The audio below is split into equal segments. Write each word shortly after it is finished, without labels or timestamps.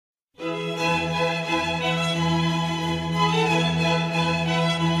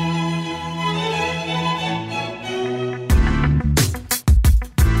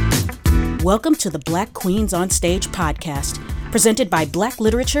Welcome to the Black Queens on Stage podcast, presented by Black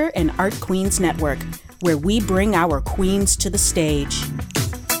Literature and Art Queens Network, where we bring our queens to the stage.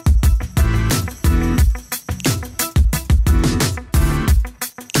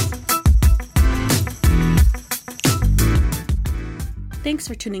 Thanks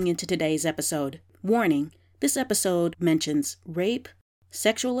for tuning into today's episode. Warning, this episode mentions rape,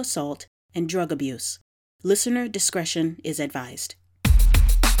 sexual assault, and drug abuse. Listener discretion is advised.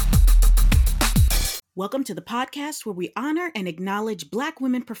 Welcome to the podcast where we honor and acknowledge Black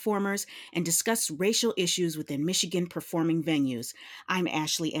women performers and discuss racial issues within Michigan performing venues. I'm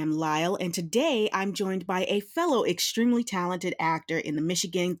Ashley M. Lyle, and today I'm joined by a fellow extremely talented actor in the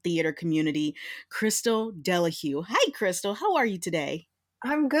Michigan theater community, Crystal Delahue. Hi, Crystal. How are you today?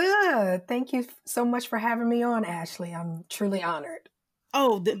 I'm good. Thank you so much for having me on, Ashley. I'm truly honored.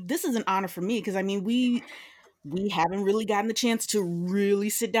 Oh, this is an honor for me because, we haven't really gotten the chance to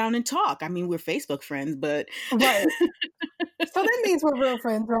really sit down and talk. We're Facebook friends, but... Right. So that means we're real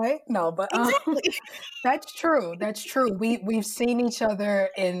friends, right? No, but exactly. That's true. That's true. We've seen each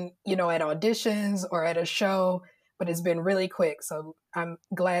other in, at auditions or at a show, but it's been really quick. So I'm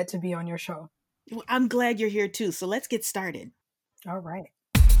glad to be on your show. Well, I'm glad you're here too. So let's get started. All right.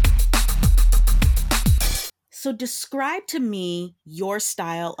 So describe to me your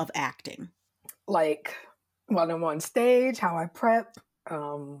style of acting. Like when I'm on stage, how I prep,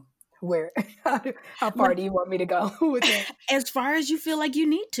 where, how far do you want me to go with it? As far as you feel like you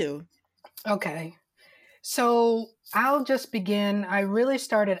need to. Okay. So I'll just begin. I really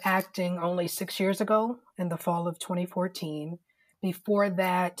started acting only 6 years ago in the fall of 2014. Before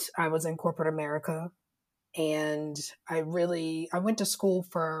that, I was in corporate America, and I went to school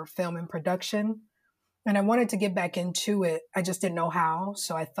for film and production, and I wanted to get back into it. I just didn't know how.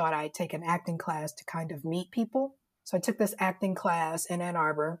 So I thought I'd take an acting class to kind of meet people. So I took this acting class in Ann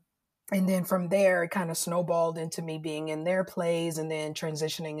Arbor. And then from there, it kind of snowballed into me being in their plays and then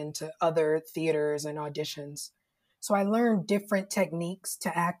transitioning into other theaters and auditions. So I learned different techniques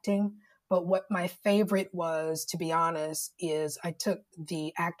to acting. But what my favorite was, to be honest, is I took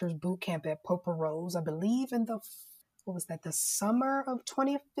the actors boot camp at Popa Rose, I believe the summer of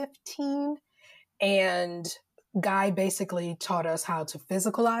 2015. And Guy basically taught us how to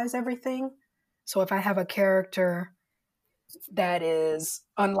physicalize everything. So if I have a character that is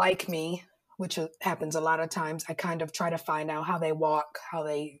unlike me, which happens a lot of times, I kind of try to find out how they walk, how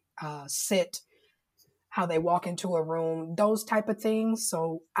they sit, how they walk into a room, those type of things.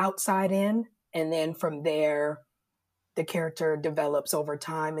 So outside in, and then from there, the character develops over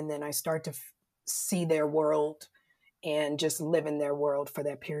time. And then I start to see their world and just live in their world for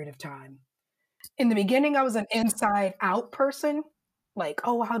that period of time. In the beginning, I was an inside out person, like,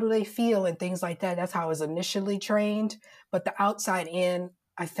 oh, how do they feel and things like that. That's how I was initially trained. But the outside in,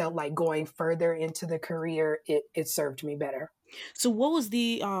 I felt like going further into the career, it served me better. So what was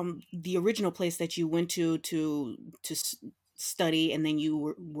the original place that you went to study, and then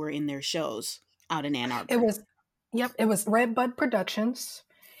you were in their shows out in Ann Arbor? It was Red Bud Productions.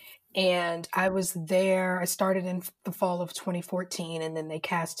 And I was there. I started in the fall of 2014, and then they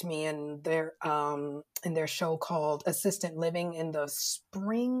cast me in their show called Assistant Living in the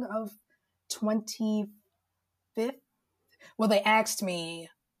spring of 2015. Well, they asked me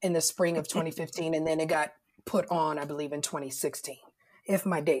in the spring of 2015, and then it got put on, I believe, in 2016, if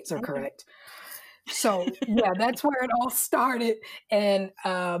my dates are correct. So yeah, that's where it all started. And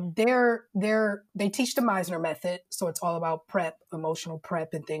they teach the Meisner method. So it's all about prep, emotional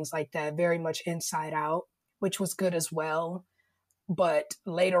prep and things like that. Very much inside out, which was good as well. But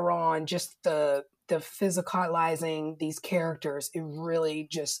later on, just the physicalizing these characters, it really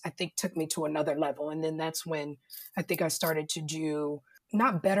just, I think, took me to another level. And then that's when I think I started to do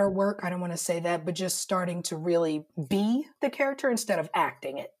not better work. I don't want to say that, but just starting to really be the character instead of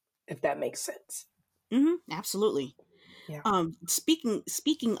acting it, if that makes sense. Mm-hmm, absolutely. Yeah.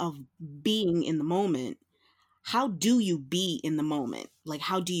 Speaking of being in the moment, how do you be in the moment? Like,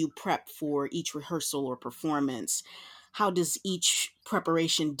 how do you prep for each rehearsal or performance? How does each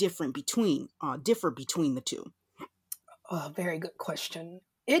preparation differ between the two? Very good question.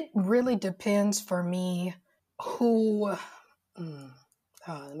 It really depends for me who.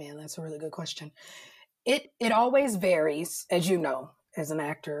 Oh man, that's a really good question. It always varies, as you know, as an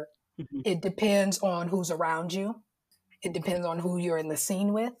actor. Mm-hmm. It depends on who's around you. It depends on who you're in the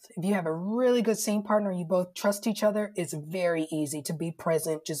scene with. If you have a really good scene partner, you both trust each other, it's very easy to be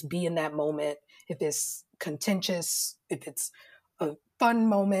present, just be in that moment. If it's contentious, if it's a fun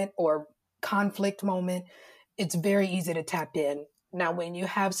moment or conflict moment, it's very easy to tap in. Now, when you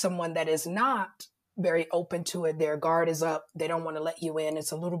have someone that is not very open to it. Their guard is up. They don't want to let you in.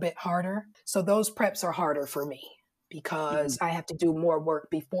 It's a little bit harder. So those preps are harder for me because I have to do more work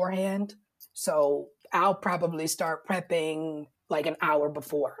beforehand. So I'll probably start prepping like an hour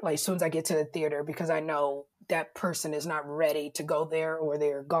before, like as soon as I get to the theater, because I know that person is not ready to go there, or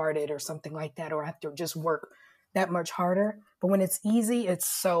they're guarded or something like that, or I have to just work that much harder. But when it's easy, it's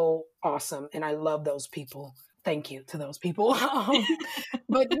so awesome. And I love those people. Thank you to those people.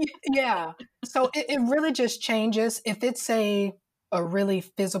 But yeah, so it really just changes. If it's a really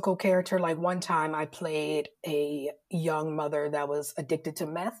physical character, like one time I played a young mother that was addicted to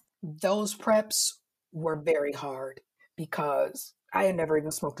meth, those preps were very hard because I had never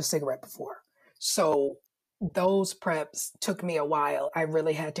even smoked a cigarette before. So those preps took me a while. I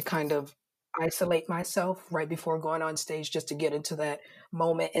really had to kind of isolate myself right before going on stage just to get into that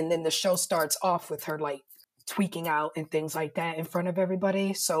moment. And then the show starts off with her like tweaking out and things like that in front of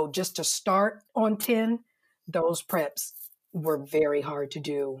everybody. So just to start on 10, those preps were very hard to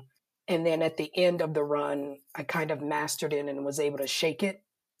do. And then at the end of the run, I kind of mastered it and was able to shake it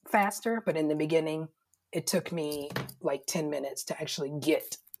faster. But in the beginning, it took me like 10 minutes to actually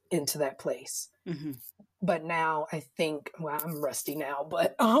get into that place. Mm-hmm. But now I think, well, I'm rusty now,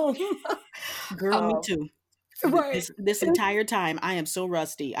 but girl, me too. Right. This entire time, I am so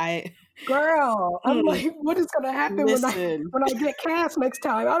rusty. Girl, I'm like, what is going to happen when I get cast next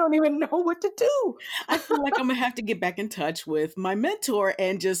time? I don't even know what to do. I feel like I'm going to have to get back in touch with my mentor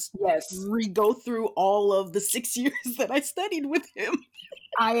and just go through all of the 6 years that I studied with him.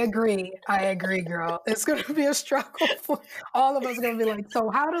 I agree, girl. It's going to be a struggle for all of us. Going to be like, so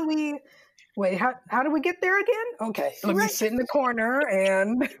how do we get there again? Okay, let me sit in the corner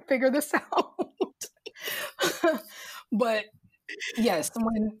and figure this out. But yes,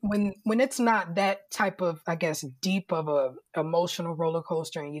 when it's not that type of, I guess, deep of a emotional roller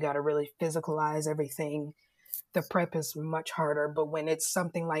coaster and you got to really physicalize everything, the prep is much harder. But when it's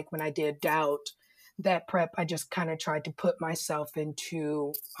something like when I did Doubt, that prep, I just kind of tried to put myself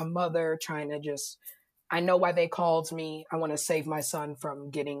into a mother I know why they called me. I want to save my son from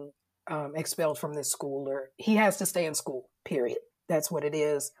getting expelled from this school, or he has to stay in school, period. That's what it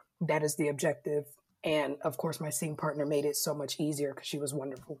is. That is the objective. And of course, my scene partner made it so much easier because she was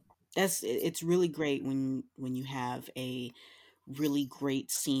wonderful. It's really great when you have a really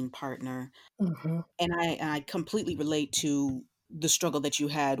great scene partner. Mm-hmm. And I completely relate to the struggle that you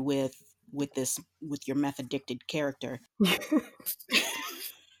had with your meth addicted character. That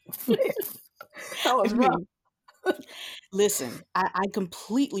was rough. Listen, I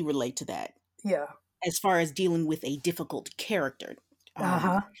completely relate to that. Yeah. As far as dealing with a difficult character.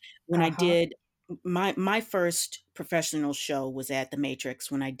 When I did my first professional show was at the Matrix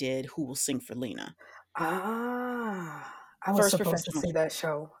when I did Who Will Sing for Lena. I was supposed to see that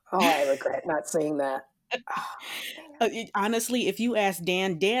show. Oh, I regret not seeing that. Honestly, if you ask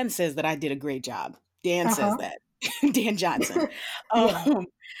Dan says that I did a great job. Dan says that. Dan Johnson.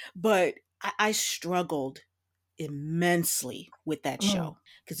 But I struggled immensely with that show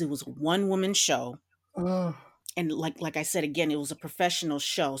because it was a one-woman show. And like I said, again, it was a professional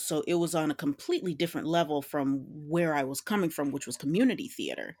show. So it was on a completely different level from where I was coming from, which was community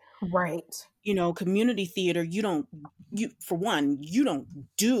theater. Right. Community theater, you don't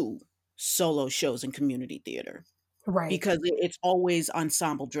do solo shows in community theater. Right. Because it's always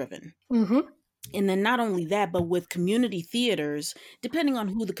ensemble driven. Mm-hmm. And then not only that, but with community theaters, depending on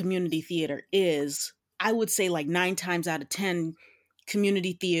who the community theater is, I would say like 9 times out of 10,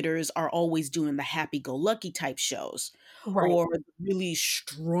 community theaters are always doing the happy-go-lucky type shows, or really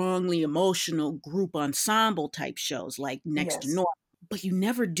strongly emotional group ensemble type shows like Next to North. But you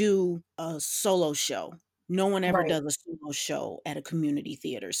never do a solo show. No one ever does a solo show at a community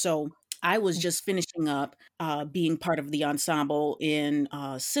theater. So I was just finishing up being part of the ensemble in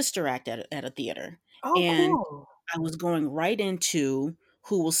Sister Act at a theater. Oh, and cool. I was going right into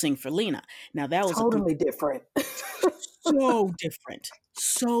Who Will Sing for Lena. Now that was totally different.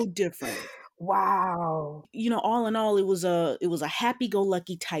 So different. Wow. All in all, it was a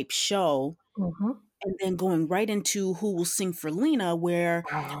happy-go-lucky type show. Mm-hmm. And then going right into Who Will Sing for Lena, where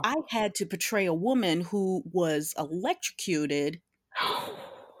I had to portray a woman who was electrocuted.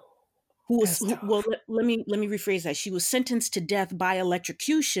 Let me rephrase that. She was sentenced to death by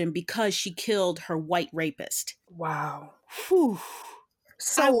electrocution because she killed her white rapist. Wow. Whew.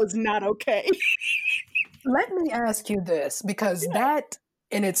 So I was not okay. Let me ask you this, because that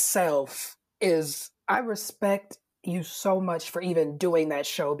in itself I respect you so much for even doing that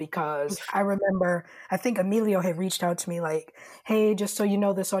show, because I remember, I think Emilio had reached out to me like, hey, just so you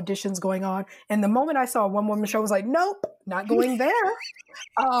know, this audition's going on. And the moment I saw a one-woman show, I was like, nope, not going there.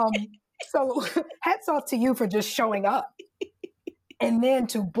 So hats off to you for just showing up and then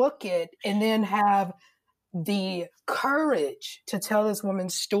to book it and then have the courage to tell this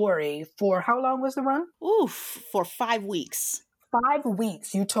woman's story for how long was the run? Oof, for 5 weeks. 5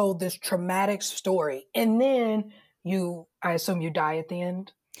 weeks. You told this traumatic story. And then I assume you die at the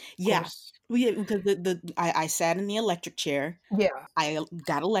end? Yeah. Yeah, because I sat in the electric chair. Yeah. I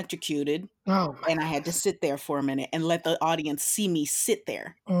got electrocuted. Oh, and I had to sit there for a minute and let the audience see me sit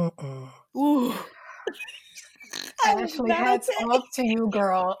there. Mm-mm. Ooh. Ashley, hats off to you,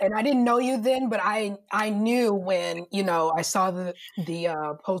 girl. And I didn't know you then, but I knew when, I saw the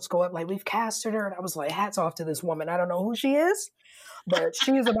post go up, like, we've casted her. And I was like, hats off to this woman. I don't know who she is, but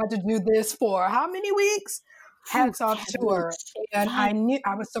she's about to do this for how many weeks? Hats off to her. And I knew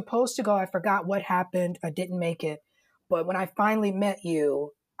I was supposed to go. I forgot what happened. I didn't make it. But when I finally met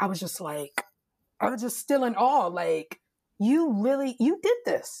you, I was just still in awe. Like, you did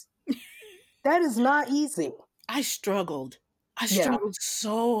this. That is not easy. I struggled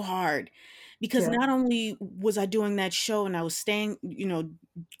so hard because not only was I doing that show and I was staying,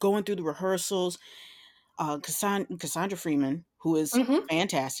 going through the rehearsals, Cassandra Freeman, who is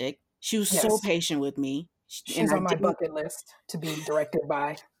fantastic. She was so patient with me. She's on my bucket list to be directed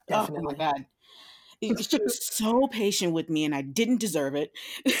by. Definitely. Oh my God. She was so patient with me and I didn't deserve it.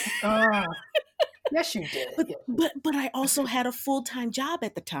 Yes, you did. But I also had a full-time job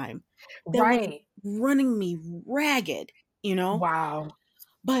at the time. That was running me ragged, Wow.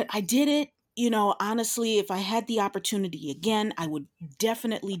 But I did it. Honestly, if I had the opportunity again, I would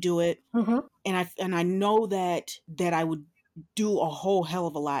definitely do it. And I know that I would do a whole hell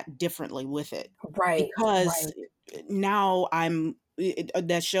of a lot differently with it. Right. Because now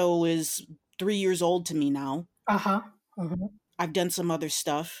that show is 3 years old to me now. I've done some other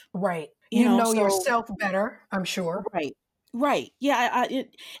stuff. Right. You know yourself better, I'm sure. Right. Yeah.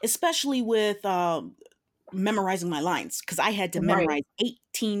 Especially with memorizing my lines, because I had to memorize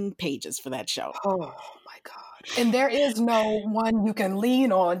 18 pages for that show. Oh my God. And there is no one you can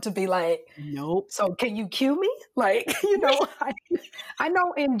lean on to be like, nope. So can you cue me? Like, I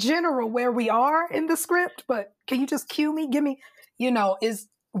know in general where we are in the script, but can you just cue me? Give me, is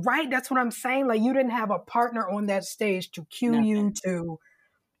right. That's what I'm saying. Like, you didn't have a partner on that stage to cue you to.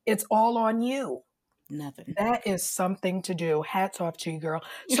 It's all on you. Nothing. That is something to do. Hats off to you, girl.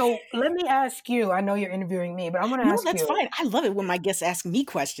 So let me ask you. I know you're interviewing me, but I want to ask you. That's fine. I love it when my guests ask me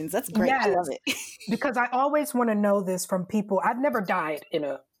questions. That's great. Yes, I love it. Because I always want to know this from people. I've never died in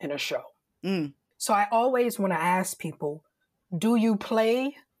a show. So I always want to ask people, do you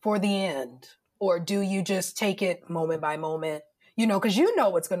play for the end? Or do you just take it moment by moment? Because you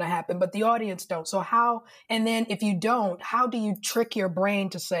know what's going to happen, but the audience don't. So and then if you don't, how do you trick your brain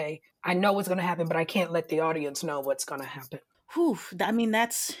to say, I know what's going to happen, but I can't let the audience know what's going to happen? I mean,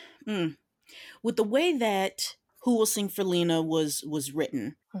 that's, with the way that Who Will Sing for Lena was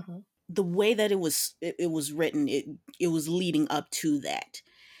written, the way that it was written, it was leading up to that.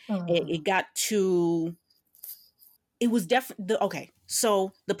 It got to, it was definitely, okay,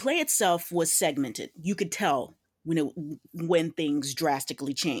 so the play itself was segmented. You could tell when things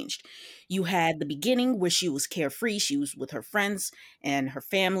drastically changed. You had the beginning where she was carefree. She was with her friends and her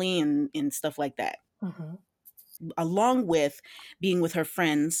family and stuff like that. Along with being with her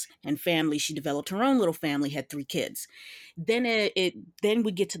friends and family, she developed her own little family, had 3 kids. Then then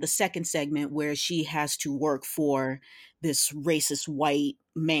we get to the second segment where she has to work for this racist white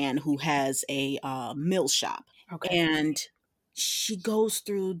man who has a mill shop. Okay. And she goes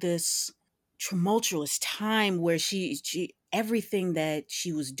through this tumultuous time where she everything that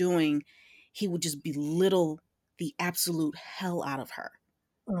she was doing, he would just belittle the absolute hell out of her.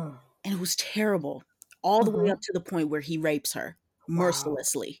 And it was terrible, all the way up to the point where he rapes her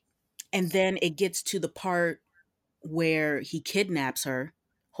mercilessly. And then it gets to the part where he kidnaps her,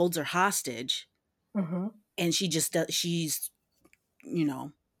 holds her hostage, and she's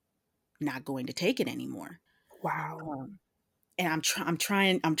not going to take it anymore. Wow. And I'm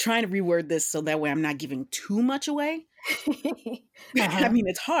trying to reword this so that way I'm not giving too much away. I mean,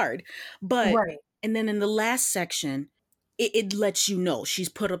 it's hard, but and then in the last section, it lets you know she's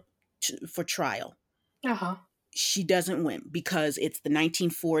put up for trial. She doesn't win because it's the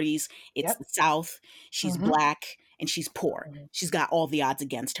 1940s. It's the South. She's Black and she's poor. She's got all the odds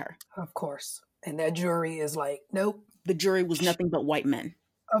against her. Of course. And that jury is like, nope. The jury was nothing but white men.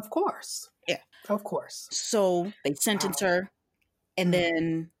 Of course. Yeah. Of course. So they sentence her. And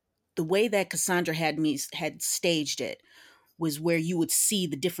then the way that Cassandra had staged it was where you would see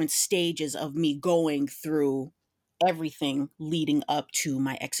the different stages of me going through everything leading up to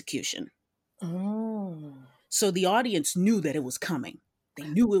my execution. So the audience knew that it was coming. They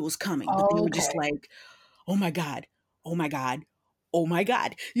knew it was coming, but they were just Okay. like, oh my God, oh my God, oh my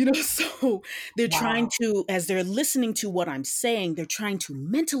God. So they're trying Wow. to, as they're listening to what I'm saying, they're trying to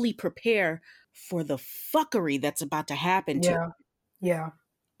mentally prepare for the fuckery that's about to happen to. Yeah. Yeah.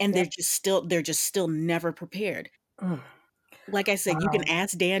 And Yep. they're just still never prepared. Mm. Like I said, you can Wow.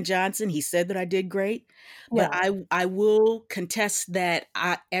 ask Dan Johnson. He said that I did great, but Yeah. I will contest that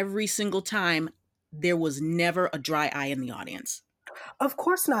every single time there was never a dry eye in the audience. Of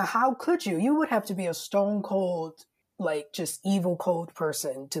course not. How could you? You would have to be a stone cold, like just evil cold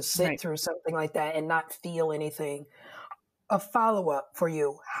person to sit Right. through something like that and not feel anything. A follow up for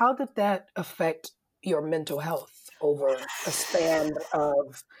you. How did that affect your mental health over a span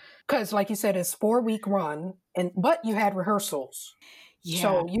of, because like you said, it's 4 week run but you had rehearsals. Yeah.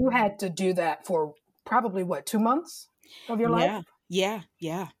 So you had to do that for probably what, 2 months of your life? Yeah. Yeah.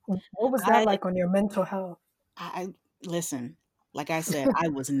 Yeah. What was that I like on your mental health? I listen, like I said, I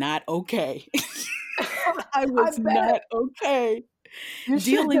was not okay. I I was bet not okay. you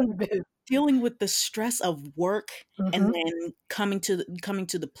shouldn't Dealing have been. dealing with the stress of work and Hmm. then coming to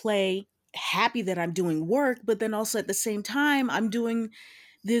the play, happy that I'm doing work, but then also at the same time I'm doing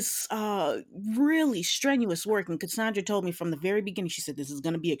this really strenuous work. And Cassandra told me from the very beginning, she said, this is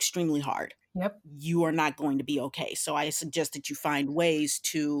going to be extremely hard. Yep. You are not going to be okay. So I suggest that you find ways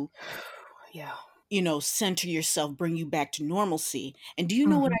to, Yeah. center yourself, bring you back to normalcy. And do you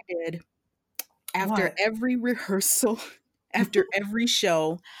know what Hmm. I did? After What? every rehearsal, after every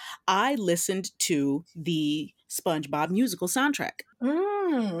show, I listened to the SpongeBob musical soundtrack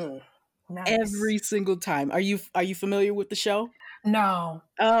Mm, nice. every single time. Are you familiar with the show? No,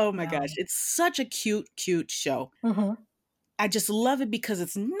 Oh my gosh, no. it's such a cute, cute show. Hmm. I just love it because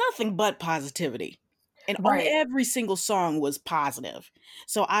it's nothing but positivity. And Right. every single song was positive.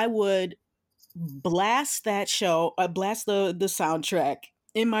 So I would blast that show, blast the soundtrack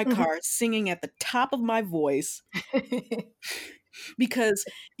in my Hmm. car, singing at the top of my voice because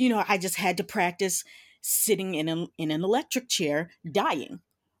I just had to practice sitting in an electric chair dying,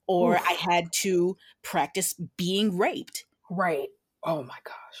 or I Oof. had to practice being raped. Right. Oh my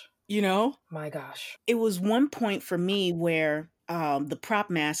gosh. You know, My gosh. it was one point for me where the prop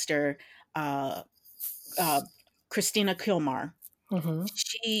master, uh, uh, Christina Kilmar, Hmm.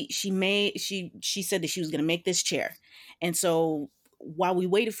 she said that she was going to make this chair, and so while we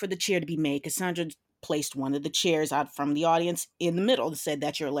waited for the chair to be made, Cassandra placed one of the chairs out from the audience in the middle and said,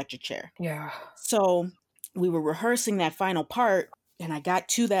 "That's your electric chair." Yeah. So we were rehearsing that final part, and I got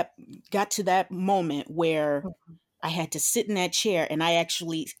to that moment where I had to sit in that chair, and I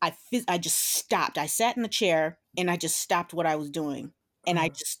just stopped. I sat in the chair and I just stopped what I was doing. And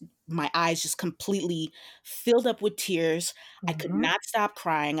my eyes just completely filled up with tears. I could Mm-hmm. not stop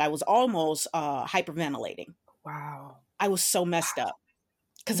crying. I was almost hyperventilating. Wow. I was so messed up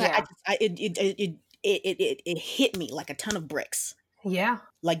because Yeah. it hit me like a ton of bricks, Yeah.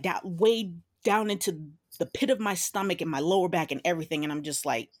 like that way down into the pit of my stomach and my lower back and everything. And I'm just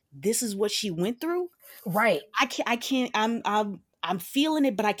like, this is what she went through. Right. I can't, I'm feeling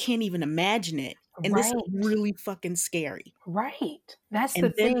it, but I can't even imagine it. And this is Right. really fucking scary. Right. That's the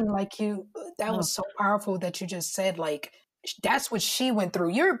And then, thing. Like that oh, was so powerful that you just said, like, that's what she went through.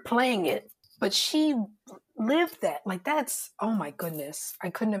 You're playing it, but she lived that. Like, that's, oh my goodness. I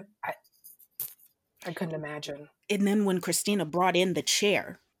couldn't imagine. and then when Christina brought in the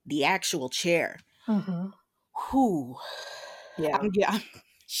chair, the actual chair, Hmm. whew, Yeah. I'm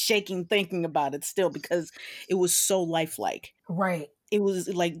shaking thinking about it still because it was so lifelike. Right. It was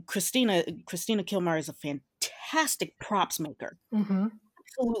like Christina Kilmar is a fantastic props maker. Hmm.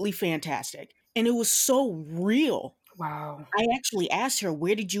 Absolutely fantastic. And it was so real. Wow. I actually asked her,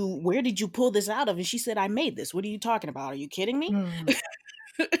 where did you pull this out of? And she said, I made this. What are you talking about? Are you kidding me? Mm.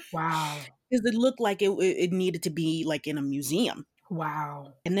 Wow. Because it looked like it needed to be like in a museum.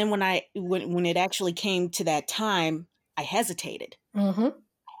 Wow. And then when it actually came to that time, I hesitated. Hmm.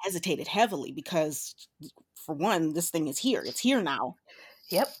 I hesitated heavily because, for one, this thing is here. It's here now.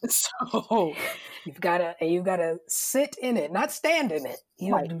 Yep. So, You gotta sit in it, not stand in it.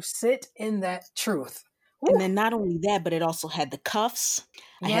 You have right. to sit in that truth. And Woo. then not only that, but it also had the cuffs.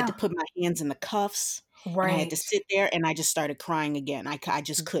 I had to Yeah. put my hands in the cuffs, and I had to Right. sit there, and I just started crying again. I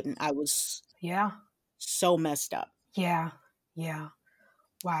just couldn't. I was Yeah. so messed up. Yeah. Yeah.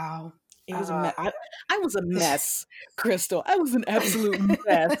 Wow. It was a Uh, mess. I was a mess, Crystal. I was an absolute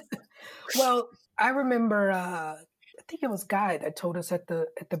mess. well, I remember. I think it was Guy that told us at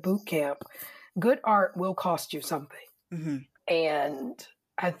the boot camp, good art will cost you something, Hmm. and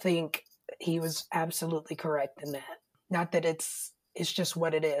I think he was absolutely correct in that. Not that it's just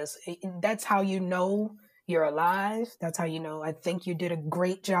what it is. That's how you know you're alive. That's how you know. I think you did a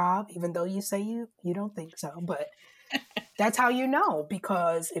great job, even though you say you don't think so. But that's how you know,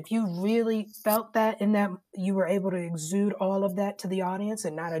 because if you really felt that in that, you were able to exude all of that to the audience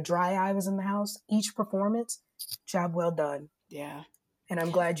and not a dry eye was in the house, each performance, job well done. Yeah. And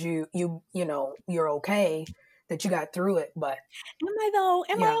I'm glad you know, you're okay, that you got through it. But am I though?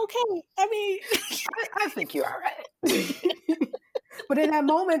 Am I okay? I mean, I think you're all right. But in that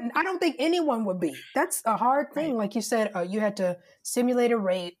moment, I don't think anyone would be. That's a hard thing. Right. Like you said, you had to simulate a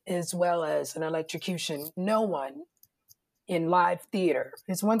rape as well as an electrocution. No one in live theater.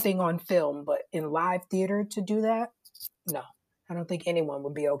 It's one thing on film, but in live theater to do that, no. I don't think anyone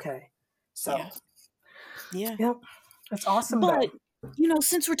would be okay. So, yeah. yep. That's awesome, But, though.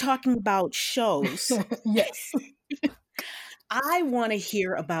 Since we're talking about shows, Yes. I want to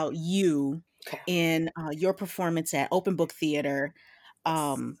hear about you in your performance at Open Book Theater,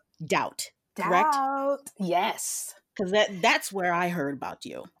 Doubt, correct? Doubt. Yes. Because that's where I heard about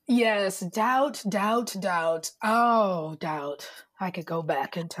you. Yes. Doubt. Oh, Doubt. I could go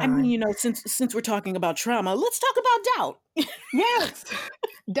back in time. I mean, since we're talking about trauma, let's talk about Doubt. Yes.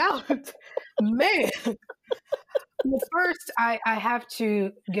 Doubt. Man. Well, first, I have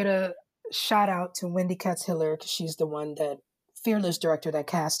to get a shout out to Wendy Katz-Hiller, because she's the one, that fearless director that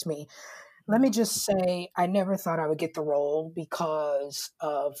cast me. Let me just say, I never thought I would get the role because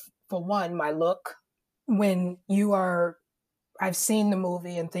of, for one, my look. When I've seen the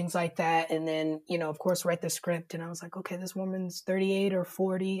movie and things like that, and then, of course, read the script, and I was like, okay, this woman's 38 or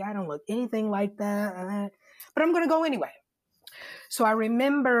 40. I don't look anything like that, but I'm going to go anyway. So I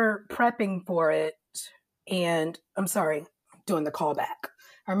remember prepping for it, and I'm sorry, doing the callback.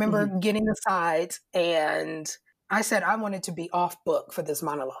 I remember getting the sides, and I said I wanted to be off book for this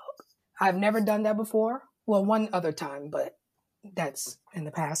monologue. I've never done that before. Well, one other time, but that's in the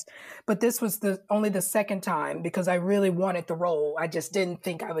past. But this was only the second time, because I really wanted the role. I just didn't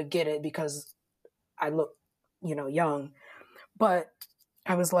think I would get it because I look, young. But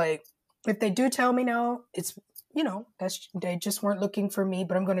I was like, if they do tell me no, it's, they just weren't looking for me,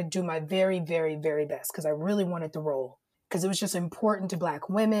 but I'm going to do my very, very, very best, because I really wanted the role, because it was just important to Black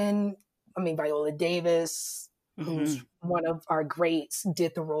women. I mean, Viola Davis, who's one of our greats,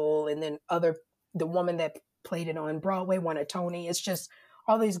 did the role. And then the woman that played it on Broadway won a Tony. It's just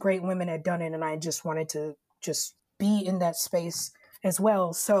all these great women had done it. And I just wanted to just be in that space as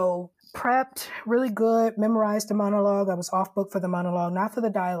well. So prepped really good, memorized the monologue. I was off book for the monologue, not for the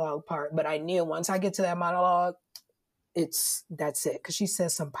dialogue part, but I knew once I get to that monologue, that's it. Because she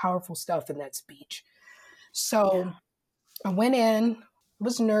says some powerful stuff in that speech. So I went in,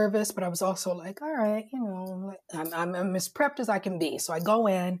 was nervous, but I was also like, all right, I'm as prepped as I can be. So I go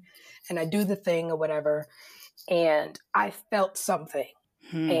in and I do the thing or whatever, and I felt something.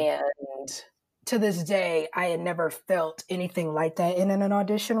 And to this day, I had never felt anything like that in an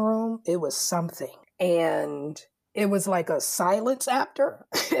audition room. It was something. And it was like a silence after.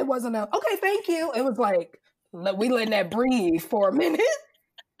 It wasn't okay, thank you. It was like, we letting that breathe for a minute.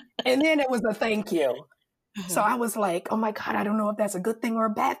 And then it was a thank you. So I was like, oh my God, I don't know if that's a good thing or a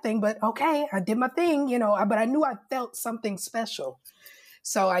bad thing, but okay, I did my thing, but I knew I felt something special.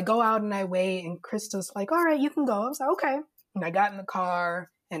 So I go out and I wait, and Krista's like, all right, you can go. I was like, okay. And I got in the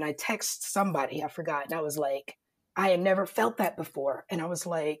car and I text somebody, I forgot. And I was like, I had never felt that before. And I was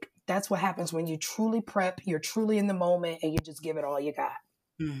like, that's what happens when you truly prep, you're truly in the moment, and you just give it all you got.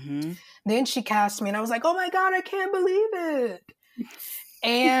 Then she cast me, and I was like, oh my God, I can't believe it.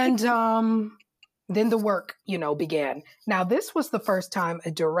 And then the work, began. Now, this was the first time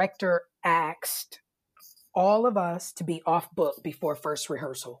a director asked all of us to be off book before first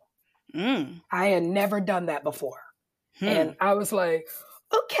rehearsal. I had never done that before. And I was like,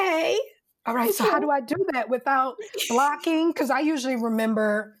 okay, all right, so how do I do that without blocking? Because I usually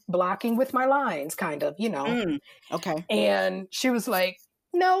remember blocking with my lines, kind of, Okay. And she was like,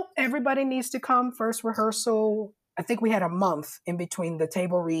 no, everybody needs to come first rehearsal. I think we had a month in between the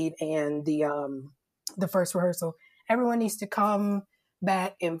table read and the first rehearsal. Everyone needs to come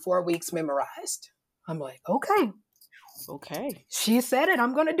back in 4 weeks memorized. I'm like, okay. She said it,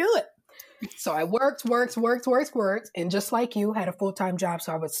 I'm going to do it. So I worked. And just like you, had a full-time job.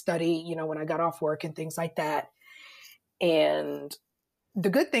 So I would study, when I got off work and things like that. And the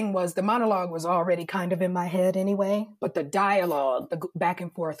good thing was the monologue was already kind of in my head anyway, but the dialogue, the back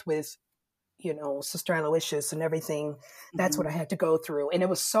and forth with, Sister Aloysius and everything, that's what I had to go through. And it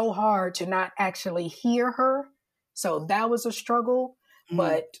was so hard to not actually hear her. So that was a struggle.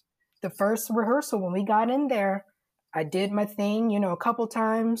 But the first rehearsal, when we got in there, I did my thing, a couple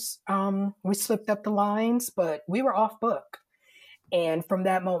times. We slipped up the lines, but we were off book. And from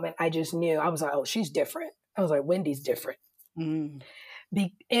that moment, I just knew. I was like, oh, she's different. I was like, Wendy's different. Mm.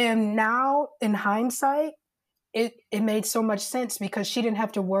 And now in hindsight, it made so much sense because she didn't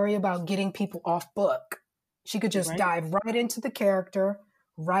have to worry about getting people off book. She could just Right. dive right into the character,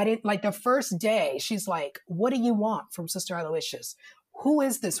 right in. Like the first day, she's like, what do you want from Sister Aloysius? Who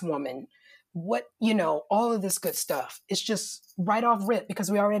is this woman? What, all of this good stuff. It's just right off rip because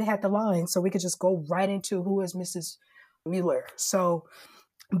we already had the line. So we could just go right into who is Mrs. Mueller. So,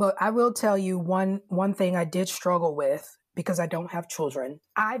 but I will tell you one thing I did struggle with because I don't have children.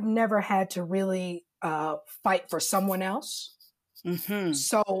 I've never had to really fight for someone else. Mm-hmm.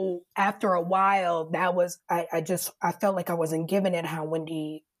 So after a while, that was I felt like I wasn't giving it how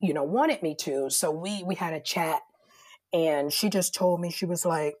Wendy wanted me to. So we had a chat, and she just told me, she was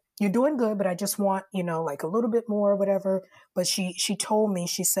like, "You're doing good, but I just want like a little bit more, or whatever." But she told me,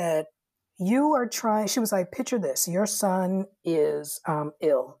 she said, "You are trying." She was like, "Picture this: your son is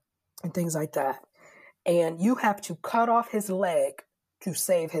ill and things like that, and you have to cut off his leg to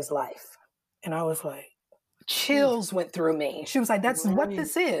save his life." And I was like, chills went through me. She was like, that's what Right.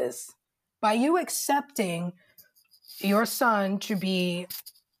 this is. By you accepting your son to be,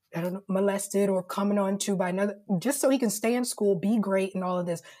 I don't know, molested or coming on to by another, just so he can stay in school, be great and all of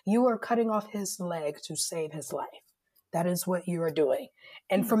this, you are cutting off his leg to save his life. That is what you are doing.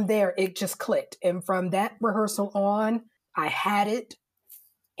 And from there, it just clicked. And from that rehearsal on, I had it,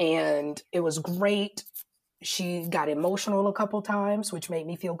 and it was great. She got emotional a couple times, which made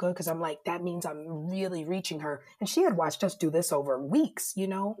me feel good because I'm like, that means I'm really reaching her. And she had watched us do this over weeks,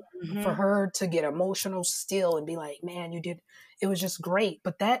 Mm-hmm. for her to get emotional still and be like, man, you did. It was just great.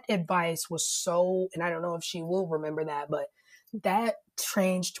 But that advice was so, and I don't know if she will remember that, but that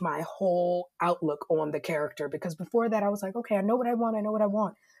changed my whole outlook on the character, because before that I was like, okay, I know what I want. I know what I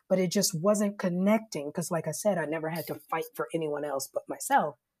want. But it just wasn't connecting because, like I said, I never had to fight for anyone else but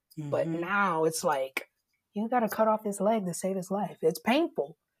myself. But Mm-hmm. now it's like, you got to cut off his leg to save his life. It's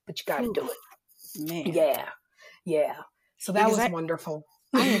painful, but you got to do it. Man. Yeah. Yeah. So that Because was wonderful.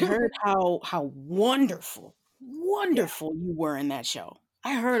 I had heard how wonderful you were in that show.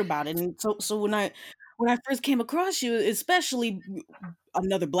 I heard about it, and so when I first came across you, especially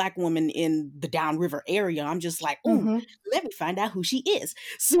another Black woman in the Downriver area, I'm just like, ooh, Mm-hmm. let me find out who she is.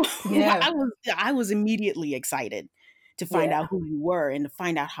 So Yeah. I was immediately excited to find Yeah. out who you were and to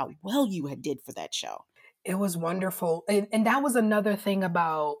find out how well you had did for that show. It was wonderful. And that was another thing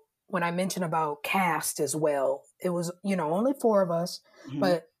about when I mentioned about cast as well. It was, only 4 of us, Mm-hmm.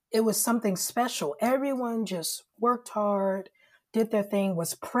 but it was something special. Everyone just worked hard, did their thing,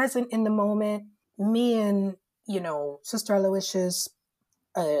 was present in the moment. Me and, Sister Aloysius,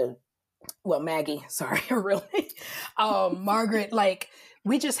 Maggie, sorry, really. Margaret, like,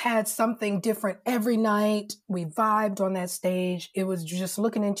 we just had something different every night. We vibed on that stage. It was just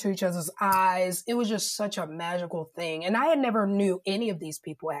looking into each other's eyes. It was just such a magical thing. And I had never knew any of these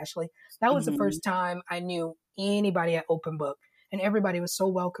people, Ashley. That was the Mm-hmm. first time I knew anybody at Open Book. And everybody was so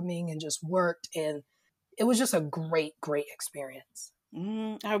welcoming and just worked. And it was just a great, great experience.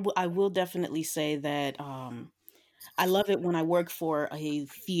 I will definitely say that I love it when I work for a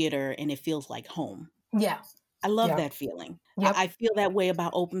theater and it feels like home. Yeah. I love Yeah. that feeling. Yep. I feel that way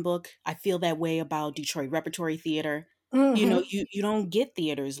about Open Book. I feel that way about Detroit Repertory Theater. Mm-hmm. You don't get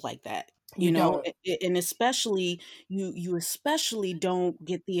theaters like that. You don't. And especially you especially don't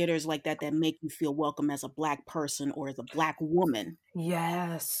get theaters like that make you feel welcome as a Black person or as a Black woman.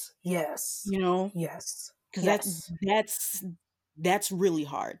 Yes. Yes. Yes. Because Yes. that's really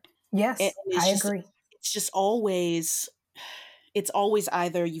hard. And Yes. I agree. it's just always it's always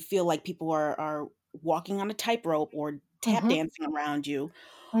either you feel like people are walking on a tightrope or tap Mm-hmm. dancing around you,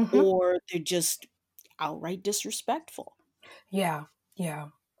 Mm-hmm. or they're just outright disrespectful. Yeah. Yeah.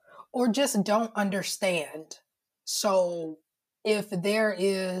 Or just don't understand. So if there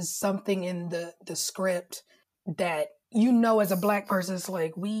is something in the script that as a Black person, it's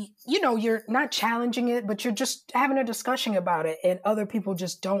like you're not challenging it, but you're just having a discussion about it, and other people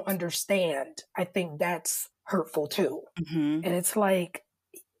just don't understand. I think that's hurtful too. Mm-hmm. And it's like,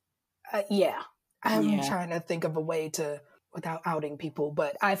 yeah, I'm Yeah. trying to think of a way to, without outing people,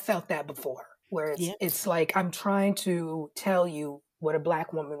 but I felt that before, where Yeah. it's like I'm trying to tell you what a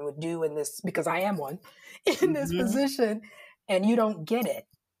Black woman would do in this, because I am one in this Mm-hmm. position, and you don't get it.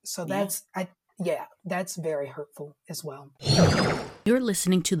 So Yeah. that's very hurtful as well. You're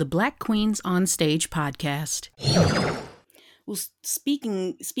listening to the Black Queens on Stage podcast. Well,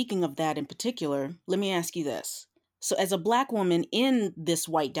 speaking of that in particular, let me ask you this. So as a Black woman in this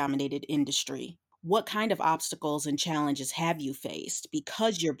white dominated industry, what kind of obstacles and challenges have you faced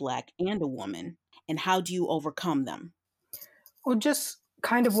because you're Black and a woman, and how do you overcome them? Well, just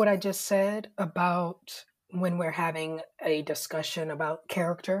kind of what I just said about when we're having a discussion about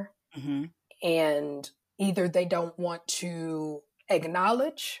character, Mm-hmm. and either they don't want to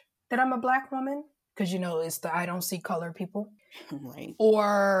acknowledge that I'm a Black woman, because, it's the I don't see color people, Right.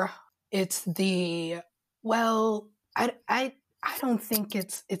 or it's the, well, I don't think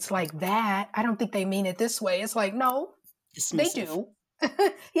it's like that. I don't think they mean it this way. It's like, no, they Dismissive. do.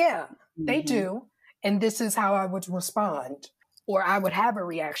 Yeah, they Mm-hmm. do. And this is how I would respond, or I would have a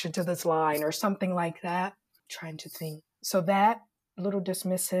reaction to this line or something like that. Trying to think. So that, a little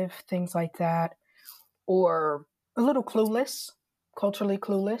dismissive, things like that, or a little clueless, culturally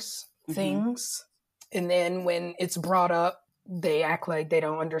clueless Mm-hmm. things. And then when it's brought up, they act like they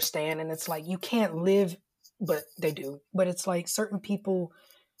don't understand. And it's like, you can't live, but they do. But it's like certain people,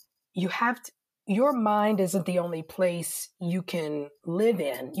 you have to, your mind isn't the only place you can live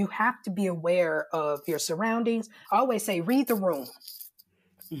in. You have to be aware of your surroundings. I always say, read the room.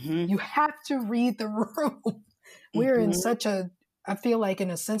 Mm-hmm. You have to read the room. We're in Mm-hmm. such a, I feel like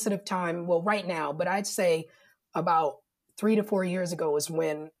in a sensitive time, well, right now, but I'd say about 3 to 4 years ago is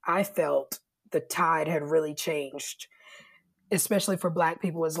when I felt the tide had really changed, especially for Black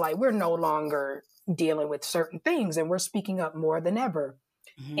people. It's like we're no longer dealing with certain things and we're speaking up more than ever.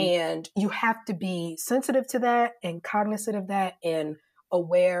 Mm-hmm. And you have to be sensitive to that and cognizant of that and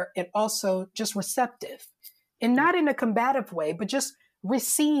aware and also just receptive, and not in a combative way, but just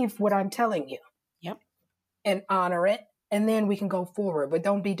receive what I'm telling you Yep. and honor it. And then we can go forward, but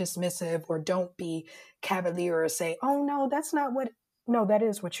don't be dismissive or don't be cavalier or say, oh, no, that's not what, no, that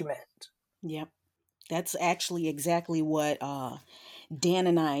is what you meant. Yep. That's actually exactly what Dan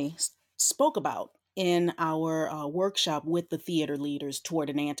and I spoke about in our workshop with the theater leaders toward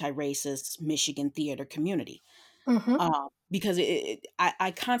an anti-racist Michigan theater community. Mm-hmm. Because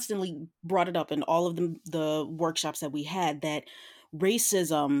I constantly brought it up in all of the workshops that we had, that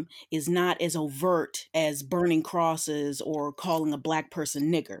racism is not as overt as burning crosses or calling a Black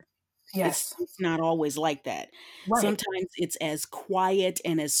person nigger. Yes. It's not always like that. Right. Sometimes it's as quiet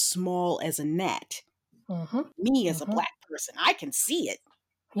and as small as a gnat. Mm-hmm. Me as a Mm-hmm. Black person, I can see it.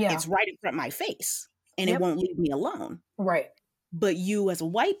 Yeah. It's right in front of my face and it Yep. won't leave me alone. Right. But you as a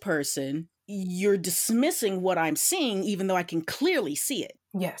white person, you're dismissing what I'm seeing, even though I can clearly see it.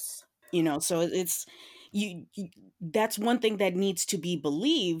 Yes. So it's you that's one thing that needs to be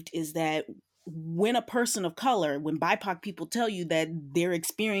believed, is that when a person of color, when BIPOC people tell you that they're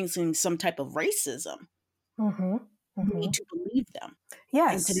experiencing some type of racism, Mm-hmm. you Mm-hmm. need to believe them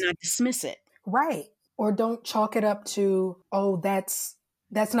and to Yes. not dismiss it. Right. Or don't chalk it up to, oh, that's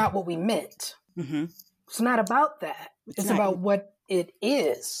not what we meant. Mm-hmm. It's not about that. It's It's not about what it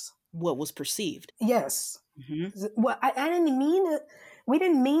is. what was perceived. Yes. Mm-hmm. Well, I didn't mean it. We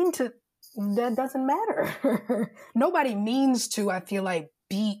didn't mean to. That doesn't matter. Nobody means to, I feel like,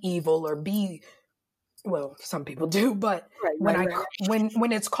 be evil or be, well, some people do, but Right.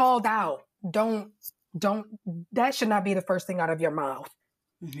 when it's called out, don't, that should not be the first thing out of your mouth.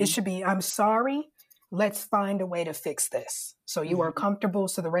 Mm-hmm. It should be, I'm sorry. Let's find a way to fix this. So you are comfortable,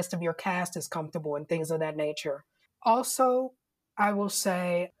 so the rest of your cast is comfortable, and things of that nature. Also, I will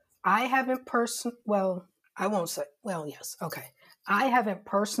say, I haven't well, I won't say, well, yes, okay. I haven't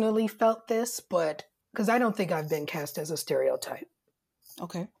personally felt this, but because I don't think I've been cast as a stereotype,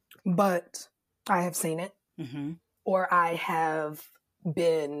 Okay. but I have seen it, Mm-hmm. or I have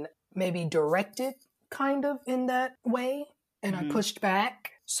been maybe directed kind of in that way, and I pushed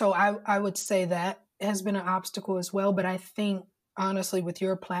back. So I would say that has been an obstacle as well. But I think, honestly, with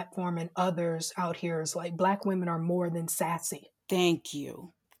your platform and others out here, is like Black women are more than sassy. Thank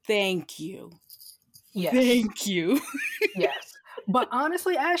you. Thank you. Yes. Thank you. Yes. But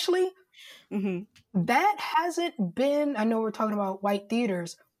honestly, Ashley, Mm-hmm. that hasn't been, I know we're talking about white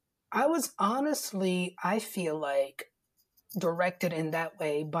theaters. I was honestly, I feel like, directed in that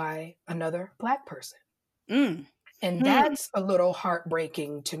way by another Black person. Mm. And that's a little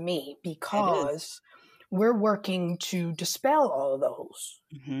heartbreaking to me, It is. because we're working to dispel all of those,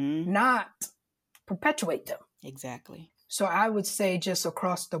 not perpetuate them. Exactly. So I would say, just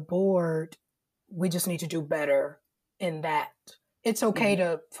across the board, we just need to do better in that. It's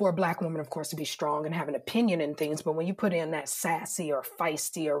okay for a Black woman, of course, to be strong and have an opinion in things, but when you put in that sassy or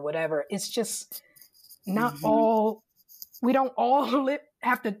feisty or whatever, it's just not all, we don't all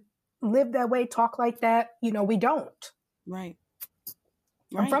have to live that way, talk like that. We don't. Right.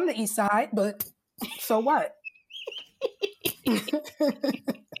 I'm from the East Side, but so what?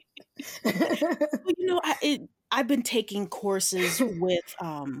 Well, I've been taking courses with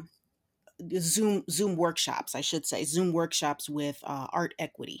Zoom workshops, I should say, Zoom workshops with Art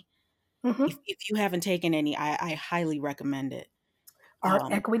Equity. If you haven't taken any, I highly recommend it. Art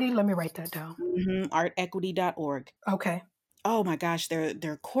Equity. Let me write that down. Artequity.org. Okay. Oh my gosh,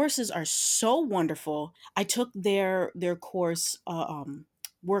 their courses are so wonderful. I took their course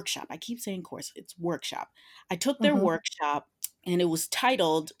workshop. I keep saying course, it's workshop. I took their Mm-hmm. workshop and it was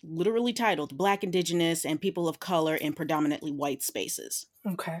literally titled Black, Indigenous, and People of Color in Predominantly White Spaces.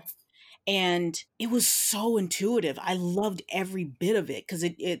 Okay. And it was so intuitive. I loved every bit of it because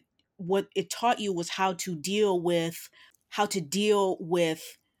what it taught you was how to deal with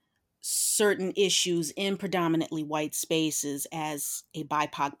certain issues in predominantly white spaces as a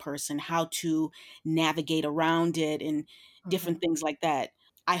BIPOC person, how to navigate around it and Mm-hmm. different things like that.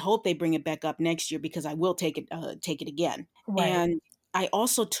 I hope they bring it back up next year because I will take it again. Right. And I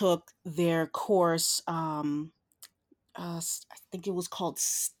also took their course. I think it was called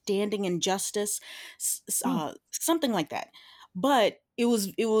Standing in Justice, Mm. something like that. But it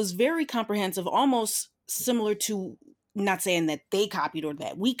was very comprehensive, almost similar to, not saying that they copied or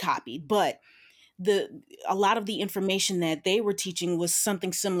that we copied, but the a lot of the information that they were teaching was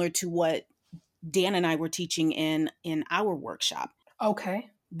something similar to what Dan and I were teaching in our workshop, Okay.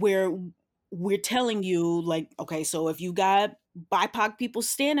 where we're telling you, like, okay, so if you got BIPOC people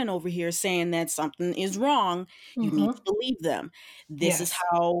standing over here saying that something is wrong, you need Mm-hmm. to believe them. This is Yes.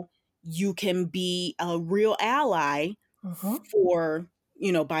 how you can be a real ally Mm-hmm. for,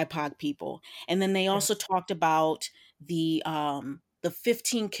 BIPOC people. And then they also Yes. talked about the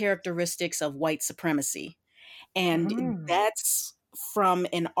 15 characteristics of white supremacy. And Mm. that's from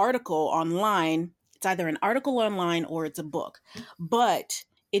an article online. It's either an article online or it's a book. But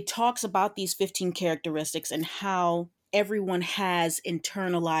it talks about these 15 characteristics and how everyone has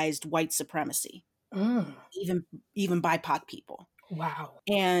internalized white supremacy, Mm. even BIPOC people. Wow.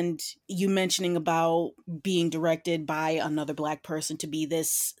 And you mentioning about being directed by another Black person to be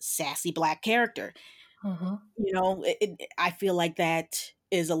this sassy Black character. Mm-hmm. I feel like that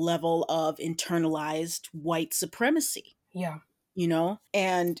is a level of internalized white supremacy, Yeah.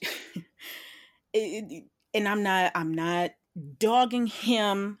 and and I'm not dogging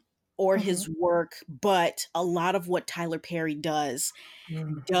him or Mm-hmm. his work, but a lot of what Tyler Perry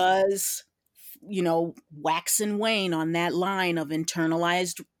Mm. does wax and wane on that line of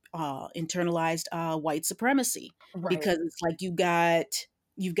internalized white supremacy, Right. because it's like you've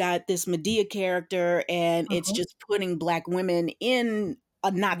got this Medea character and it's Mm-hmm. just putting Black women in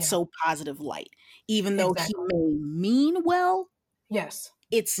a not Yeah. so positive light, even though he Exactly. may mean well. Yes.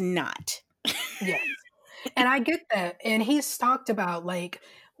 It's not. Yes. And I get that. And he's talked about, like,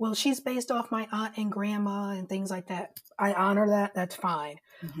 well, she's based off my aunt and grandma and things like that. I honor that. That's fine.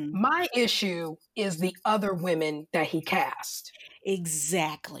 Mhm. My issue is the other women that he cast.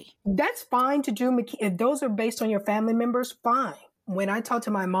 Exactly. That's fine to do. If those are based on your family members, fine. When I talked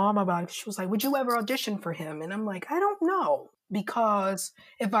to my mom about it, she was like, would you ever audition for him? And I'm like, I don't know. Because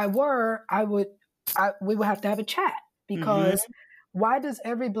if I were, we would have to have a chat. Mhm. Because why does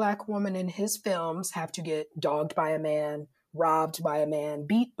every Black woman in his films have to get dogged by a man, robbed by a man,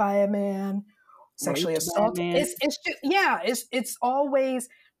 beat by a man, sexually Raped by a assaulted? man. It's just, yeah, it's always,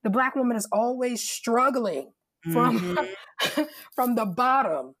 the Black woman is always struggling from Mhm. from the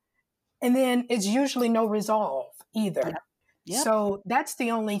bottom, and then it's usually no resolve either. Yep. Yep. So that's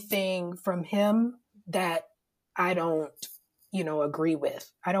the only thing from him that I don't, agree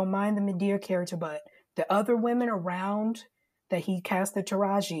with. I don't mind the Medea character, but the other women around that he cast, the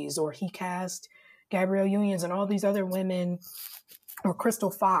Tarajis, or he cast Gabrielle Unions and all these other women, or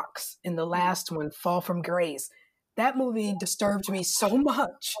Crystal Fox in the last one, Fall from Grace. That movie disturbed me so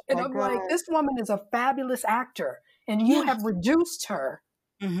much. And My I'm like, God. this woman is a fabulous actor, and you Yeah. have reduced her.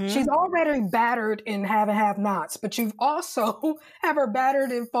 She's Mhm. already battered in Have and Have Nots, but you've also have her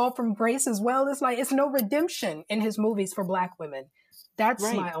battered in Fall from Grace as well. It's like, it's no redemption in his movies for Black women. That's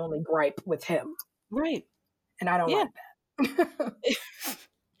Right. my only gripe with him. Right. And I don't Yeah. like that.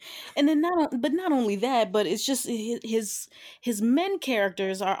 And then not only that, but it's just his men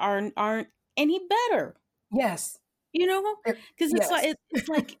characters aren't any better, Yes. because it's like Yes. it's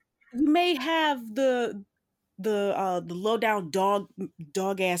like you may have the low down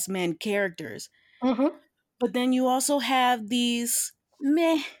dog ass men characters, Mm-hmm. but then you also have these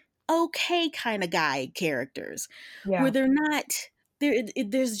meh okay kind of guy characters where Yeah. they're not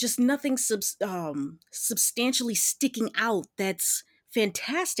there's just nothing substantially sticking out that's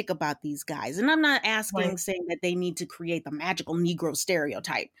fantastic about these guys. And I'm not Right. asking saying that they need to create the magical Negro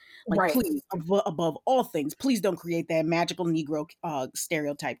stereotype. Like, Right. please, above all things, please don't create that magical Negro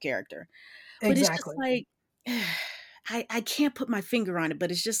stereotype character. But it's just Exactly. like I can't put my finger on it, but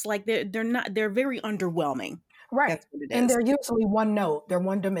it's just like they're very underwhelming. Right. That's what it And is. they're usually one note. They're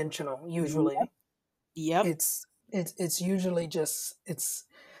one dimensional Yep. usually. Yep. It's usually just it's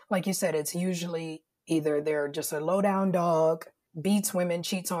like you said, it's usually either they're just a low down dog, beats women,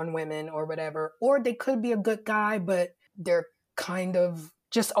 cheats on women or whatever, or they could be a good guy, but they're kind of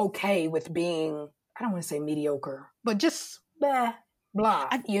just okay with being, I don't want to say mediocre, but just blah, blah,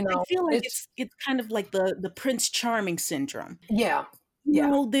 I feel like It's it's kind of like the Prince Charming syndrome. yeah. You Yeah.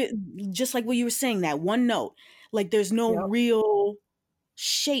 know, just like what you were saying, that one note. Like there's no Yep. real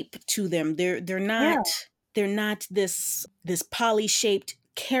shape to them. Yeah. They're not this poly shaped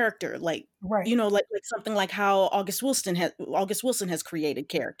character like Right. like something like how August Wilson has created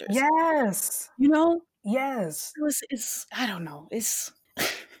characters. Yes. You know, Yes. so it's I don't know. It's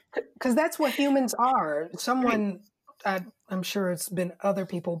Because that's what humans are. right. Someone, I'm sure it's been other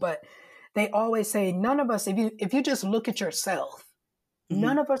people, but they always say none of us. If you just look at yourself, Hmm.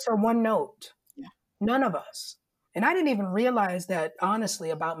 none of us are one note. Yeah. None of us. And I didn't even realize that honestly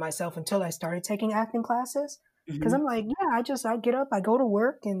about myself until I started taking acting classes. Because Hmm. I'm like, yeah, I get up, I go to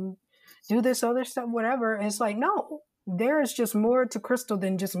work and do this other stuff, whatever. And it's like, no, there is just more to Crystal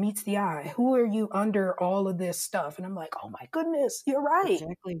than just meets the eye. Who are you under all of this stuff? And I'm like, oh my goodness, you're right.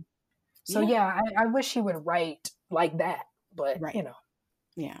 Exactly. So Yeah. yeah, I wish he would write like that, but Right.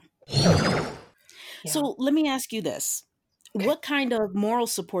 Yeah. yeah. So let me ask you this. Okay. What kind of moral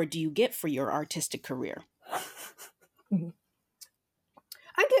support do you get for your artistic career? Mhm.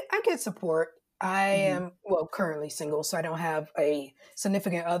 I get support. I Hmm. am currently single, so I don't have a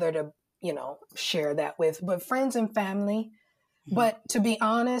significant other to share that with, but friends and family. Hmm. But to be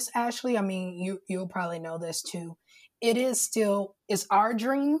honest, Ashley, I mean you'll probably know this too. It's our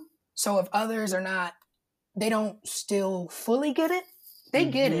dream. So if others are not, they don't still fully get it. They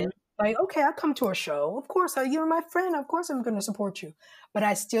get Hmm. it. Like, okay, I come to a show. Of course, you're my friend. Of course, I'm going to support you. But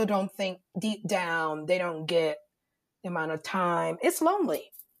I still don't think deep down they don't get the amount of time. It's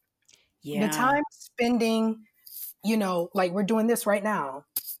lonely. The Yeah. time spending, like we're doing this right now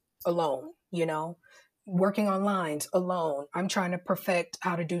alone, working on lines alone. I'm trying to perfect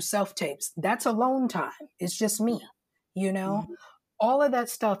how to do self tapes. That's alone time. It's just me, Hmm. all of that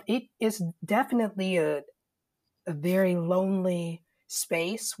stuff. It is definitely a very lonely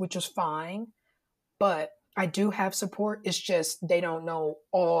space, which is fine. But I do have support. It's just they don't know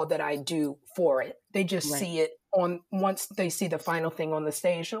all that I do for it. They just Right. see it on once they see the final thing on the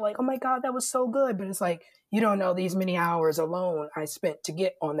stage. They're like, oh my God, that was so good. But it's like, you don't know these many hours alone I spent to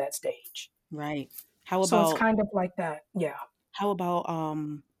get on that stage. Right. How So it's about kind of like that. Yeah.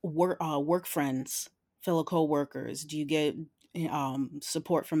 work friends, fellow coworkers? Do you get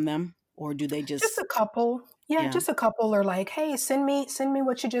support from them, or do they Just just a couple. Yeah, yeah? just a couple are like, hey, send me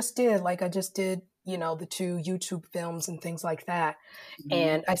what you just did. Like I just did, the 2 YouTube films and things like that. Hmm.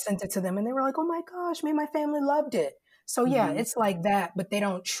 And I sent it to them and they were like, oh my gosh, me and my family loved it. So yeah, Hmm. it's like that, but they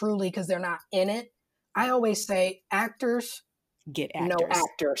don't truly because they're not in it. I always say actors Get know actors.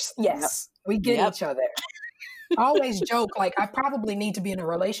 actors. Yep. Yes, we get Yep. each other. I always joke like I probably need to be in a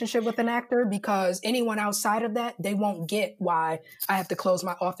relationship with an actor because anyone outside of that, they won't get why I have to close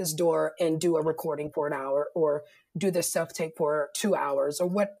my office door and do a recording for an hour or do this self tape for 2 hours or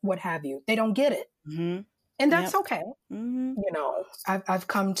what have you. They don't get it. Hmm. And that's Yep. okay. Hmm. I've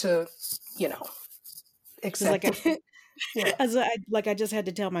come to, Because like accept it. Yeah. I just had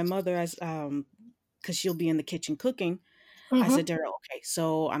to tell my mother as because she'll be in the kitchen cooking. I Mm-hmm. said to her, okay,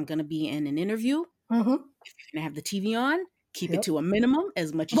 so I'm gonna be in an interview. Mm-hmm. If you're gonna have the TV on, keep it Yep. to a minimum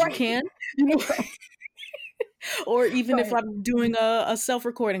as much as you Right. can. You know, or even if Right. I'm doing a self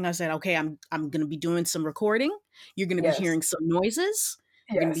recording, I said, okay, I'm gonna be doing some recording. You're gonna be Yes. hearing some noises.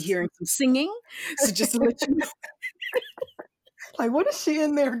 You're gonna be Yes. hearing some singing. So just to let you know, Like, what is she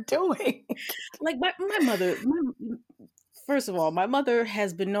in there doing? like my mother. First of all, my mother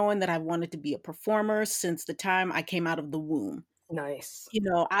has been knowing that I wanted to be a performer since the time I came out of the womb. Nice. You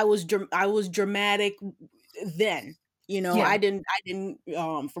know, I was dramatic then. You know, Yeah. I didn't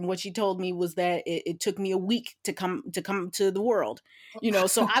from what she told me was that it took me a week to come to the world. You know,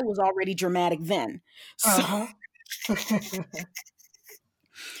 so I was already dramatic then. So Uh-huh.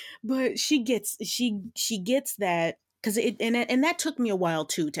 but she gets that because and that took me a while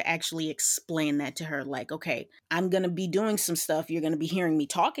too to actually explain that to her, like, okay, I'm gonna be doing some stuff, you're gonna be hearing me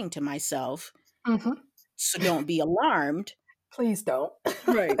talking to myself, Mm-hmm. so don't be alarmed. Please don't.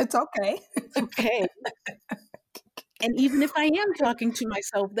 Right. It's okay. It's okay. And even if I am talking to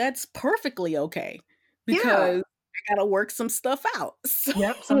myself, that's perfectly okay Yeah. because I gotta work some stuff out.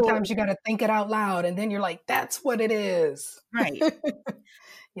 Yep. So Sometimes you got to think it out loud and then you're like, that's what it is. right.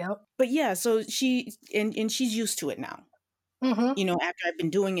 Yep. But yeah, so and she's used to it now. Mm-hmm. You know, after I've been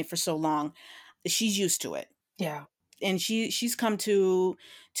doing it for so long, she's used to it. Yeah. And she's come to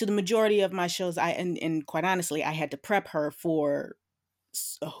the majority of my shows. And quite honestly, I had to prep her for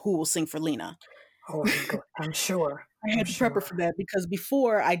Who Will Sing for Lena. Oh, I'm sure. I I'm had to prep her sure. for that because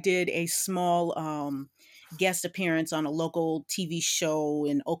before I did a small guest appearance on a local TV show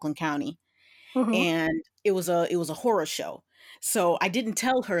in Oakland County, Hmm. and it was a horror show. So I didn't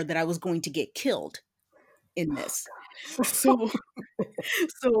tell her that I was going to get killed in this. So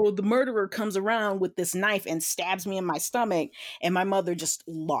so the murderer comes around with this knife and stabs me in my stomach, and my mother just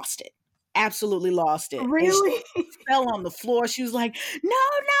lost it. Absolutely lost it. And she Really? fell on the floor. She was like, "No,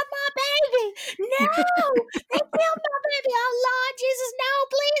 not my baby. No, they killed my baby. Oh Lord Jesus, no,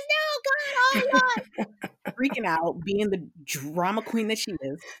 please, no, God, oh Lord." Freaking out, being the drama queen that she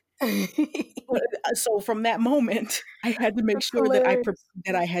is. But, so from that moment, I had to make That's sure that hilarious.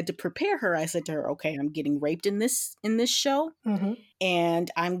 I had to prepare her. I said to her, "Okay, I'm getting raped in this show, Hmm.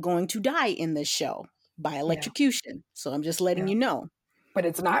 and I'm going to die in this show by Yeah. electrocution. So I'm just letting Yeah. you know. But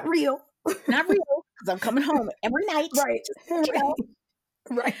it's not real. Not real, because I'm coming home every night. Right. Just to let you know."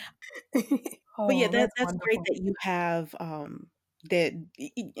 Right. But yeah, Oh, that's that's great wonderful. that you have that,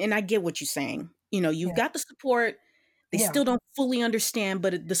 and I get what you're saying. You've Yeah. got the support. They Yeah. still don't fully understand,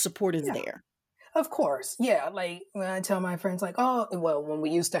 but the support is Yeah. there. Of course. Yeah. Like when I tell my friends, like, oh, well, when we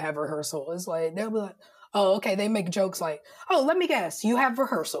used to have rehearsal, it's like, they'll be like, oh, okay. They make jokes like, oh, let me guess, you have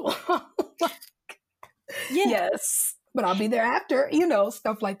rehearsal. Yeah. Yes. But I'll be there after,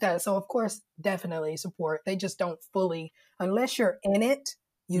 stuff like that. So, of course, definitely support. They just don't fully, unless you're in it,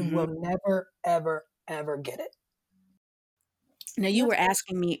 you Hmm. will never, ever, ever get it. Now, you Yes. were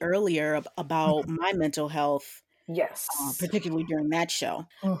asking me earlier about Mhm. my mental health, Yes. particularly during that show.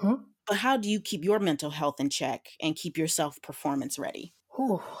 Hmm. But how do you keep your mental health in check and keep yourself performance ready?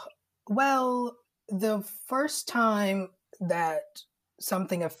 Whew. Well, the first time that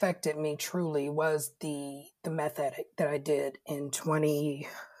something affected me truly was the meth addict that I did in 20,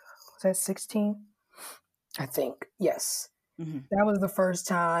 was that 16? I think. Yes. Hmm. That was the first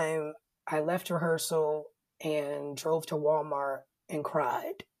time I left rehearsal and drove to Walmart and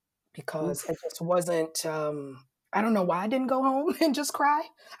cried because it Oof. just wasn't I don't know why I didn't go home and just cry.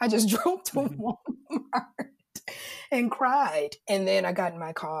 I just drove to Hmm. Walmart and cried. And then I got in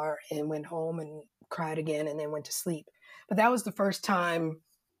my car and went home and cried again and then went to sleep. But that was the first time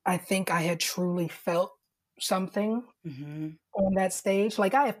I think I had truly felt something Hmm. on that stage.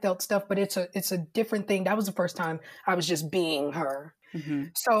 Like I have felt stuff, but it's a different thing. That was the first time I was just being her. Hmm.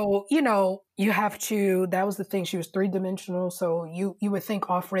 So, you have to, that was the thing. She was three-dimensional. So you would think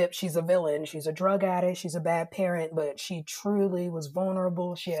off rip, she's a villain. She's a drug addict. She's a bad parent, but she truly was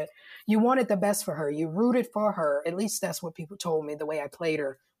vulnerable. You wanted the best for her. You rooted for her. At least that's what people told me the way I played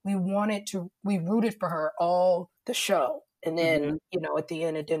her. We rooted for her all the show. And Hmm. then, at the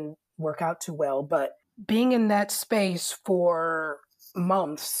end, it didn't work out too well. But being in that space for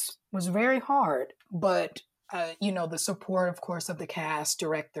months was very hard. But the support, of course, of the cast,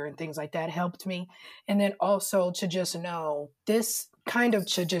 director, and things like that helped me. And then also to just know this kind of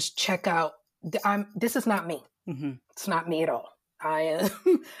to just check out. This is not me. Hmm. It's not me at all. I am.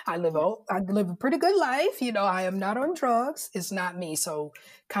 I live a pretty good life. I am not on drugs. It's not me. So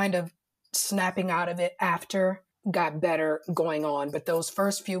kind of snapping out of it after got better going on. But those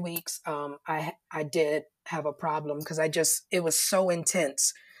first few weeks, I did have a problem because it was so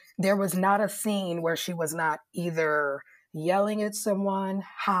intense. There was not a scene where she was not either yelling at someone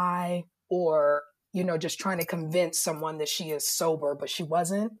high or just trying to convince someone that she is sober, but she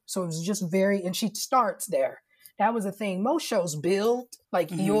wasn't. So it was just and she starts there. That was the thing. Most shows build, like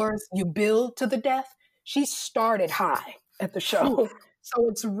Hmm. yours, you build to the death. She started high at the show. Oof. So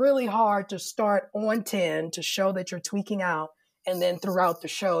it's really hard to start on 10 to show that you're tweaking out. And then throughout the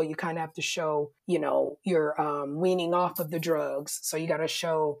show, you kind of have to show, you're weaning off of the drugs. So you got to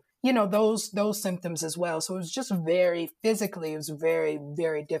show, those symptoms as well. So it was just very physically, it was very,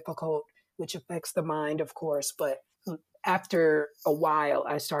 very difficult, which affects the mind, of course. But after a while,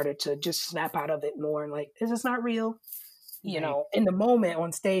 I started to just snap out of it more and like, is this not real? Right. In the moment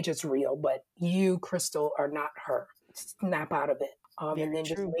on stage, it's real, but you, Crystal, are not her. Snap out of it. And Very then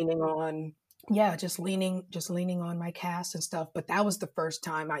just true. leaning on, yeah, just leaning on my cast and stuff. But that was the first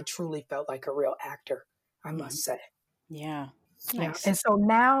time I truly felt like a real actor, I Hmm. must say. Yeah. Yeah. Nice. And so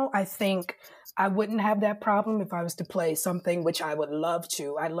now I think I wouldn't have that problem if I was to play something which I would love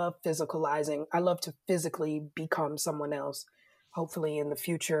to. I love physicalizing. I love to physically become someone else. Hopefully in the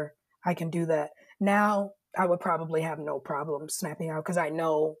future, I can do that. Now I would probably have no problem snapping out because I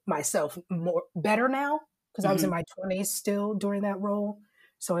know myself more better now because I was in Hmm. my 20s still during that role.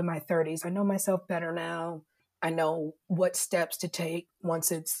 So in my 30s, I know myself better now. I know what steps to take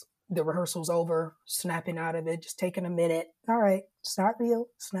once it's the rehearsal's over, snapping out of it, just taking a minute. All right, start reel,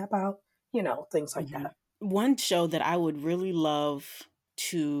 snap out, things like Mhm. that. One show that I would really love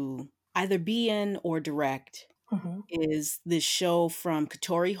to either be in or direct Mm-hmm. is this show from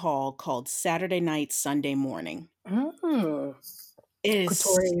Katori Hall called Saturday Night, Sunday Morning. Mm. It is,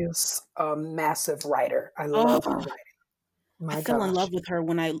 Katori is a massive writer. I love her oh, writing. I My fell in gosh. love with her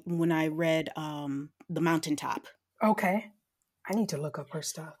when I read The Mountaintop. Okay. I need to look up her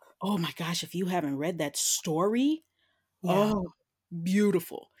stuff. Oh my gosh, if you haven't read that story, Yeah. oh,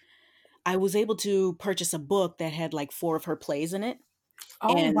 beautiful. I was able to purchase a book that had like 4 of her plays in it.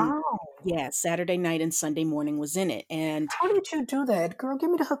 Oh, And wow. yeah, Saturday night and Sunday morning was in it. And How did you do that? Girl,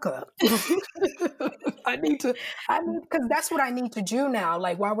 give me the hookup. Because that's what I need to do now.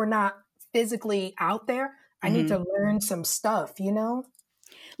 Like, while we're not physically out there, I need mhm. to learn some stuff,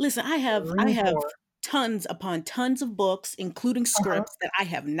 Listen, I Read have more. tons upon tons of books, including Uh-huh. scripts that I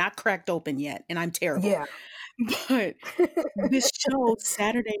have not cracked open yet, and I'm terrible. Yeah. But this show,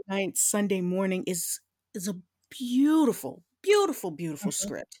 Saturday night, Sunday morning, is a beautiful, beautiful, beautiful Mhm.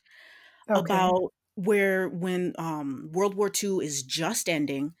 script Okay. about where when World War II is just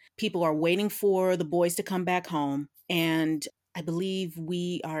ending, people are waiting for the boys to come back home, and I believe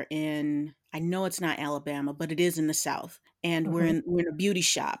we are in. I know it's not Alabama, but it is in the South, and Hmm. we're in a beauty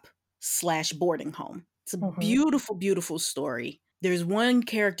shop slash boarding home. It's a Hmm. beautiful, beautiful story. There's one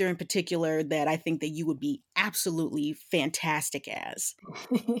character in particular that I think that you would be absolutely fantastic as.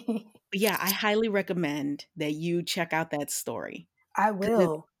 But yeah, I highly recommend that you check out that story I because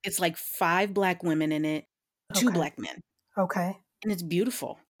will. it's like 5 black women in it, 2 Okay. black men, Okay. and it's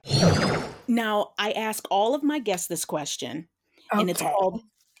beautiful. Now, I ask all of my guests this question, and Okay.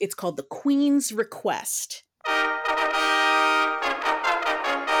 it's called the Queen's Request.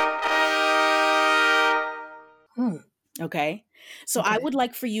 Hmm. Okay? So I Okay. would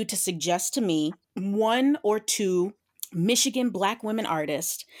like for you to suggest to me 1 or 2 Michigan black women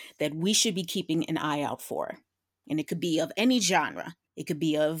artists that we should be keeping an eye out for. And it could be of any genre. It could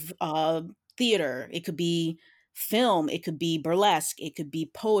be of theater, it could be film, it could be burlesque, it could be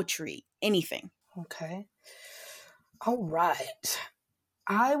poetry, anything. Okay. All right.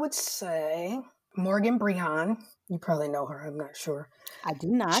 I would say Morgan Breon. You probably know her. I'm not sure. I do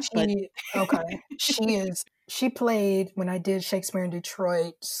not, but Okay. She played, when I did Shakespeare in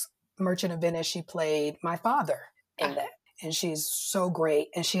Detroit's Merchant of Venice, she played my father in ah, that. And she's so great.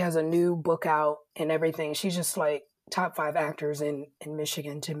 And she has a new book out and everything. She's just like top 5 actors in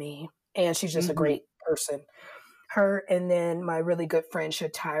Michigan to me. And she's just a mhm. great person. Her, and then my really good friend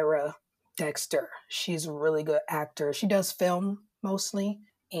Shatira Dexter. She's a really good actor. She does film mostly,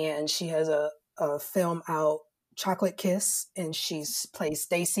 and she has a film out, Chocolate Kiss, and she's plays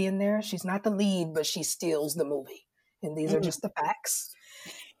Stacy in there. She's not the lead, but she steals the movie. And these are Mm. just the facts.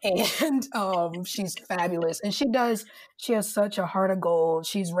 And she's fabulous. And she has such a heart of gold.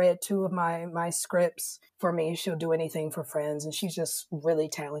 She's read 2 of my scripts for me. She'll do anything for friends, and she's just really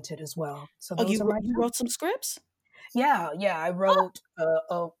talented as well. So Oh, those are my you 2. wrote some scripts? Yeah. I wrote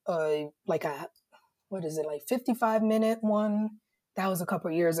like a what is it, like 55-minute one. That was a couple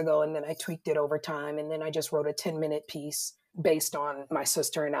of years ago, and then I tweaked it over time, and then I just wrote a 10-minute piece based on my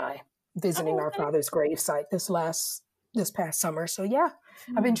sister and I visiting Oh, our okay. father's gravesite this past summer. So yeah,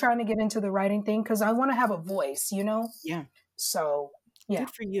 I've been Mm. trying to get into the writing thing because I want to have a voice. Yeah, So yeah, good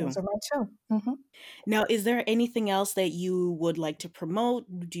for those you. are my 2. Hmm. Now, is there anything else that you would like to promote?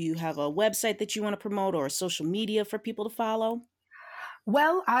 Do you have a website that you want to promote or social media for people to follow?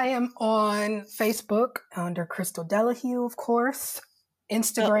 Well, I am on Facebook under Crystal Delahue, of course.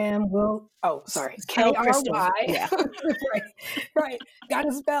 Spell, Instagram sorry, spell Crystal. KRY. Yeah. right, right.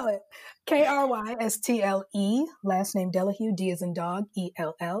 Gotta spell it. KRYSTLE, last name Delahue, D as in dog,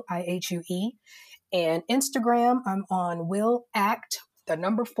 ELLIHUE. And Instagram, I'm on Will Act, the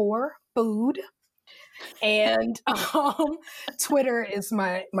number 4, food. And Twitter is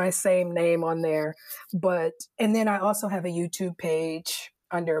my same name on there. And then I also have a YouTube page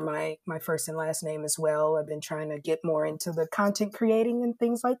under my first and last name as well. I've been trying to get more into the content creating and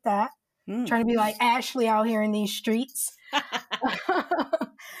things like that. Mm. Trying to be like Ashley out here in these streets.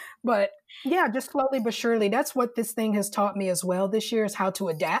 But yeah, just slowly but surely. That's what this thing has taught me as well this year, is how to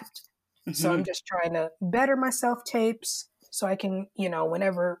adapt. So I'm Mhm. just trying to better my self tapes so I can,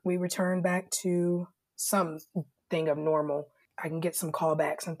 whenever we return back to something of normal, I can get some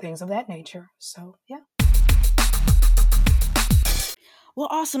callbacks and things of that nature. So yeah. Well,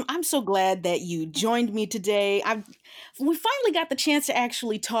 awesome. I'm so glad that you joined me today. We finally got the chance to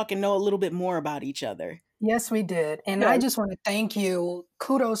actually talk and know a little bit more about each other. Yes, we did. And I Yes. just want to thank you.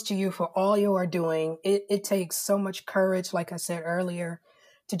 Kudos to you for all you are doing. It takes so much courage, like I said earlier,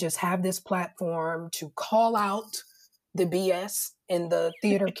 to just have this platform to call out the BS in the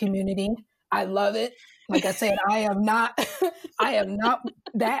theater community. I love it. Like I said, I am not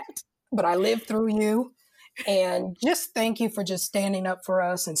that, but I live through you. And just thank you for just standing up for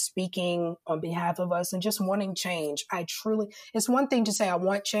us and speaking on behalf of us and just wanting change. It's one thing to say I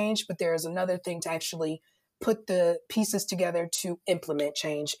want change, but there's another thing to actually put the pieces together to implement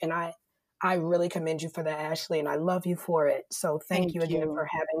change. And I really commend you for that, Ashley, and I love you for it. So thank you again for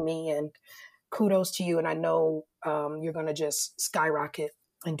having me, and kudos to you. And I know you're going to just skyrocket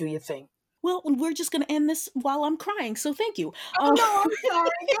and do your thing. Well, we're just going to end this while I'm crying, so thank you. Oh, no, I'm sorry.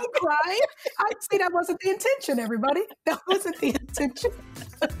 Don't cry. I see that wasn't the intention, everybody. That wasn't the intention.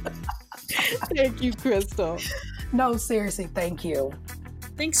 Thank you, Crystal. No, seriously, thank you.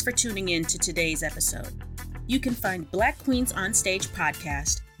 Thanks for tuning in to today's episode. You can find Black Queens on Stage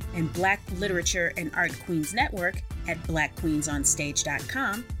podcast and Black Literature and Art Queens Network at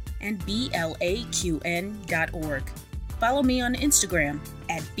blackqueensonstage.com and blaqn.org. Follow me on Instagram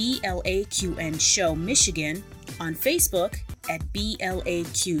at BLAQN Show Michigan, on Facebook at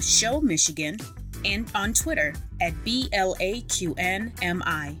BLAQ Show Michigan, and on Twitter at BLAQNMI.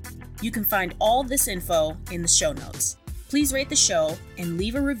 You can find all this info in the show notes. Please rate the show and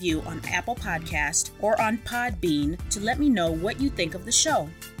leave a review on Apple Podcast or on Podbean to let me know what you think of the show.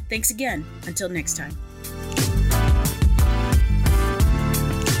 Thanks again. Until next time.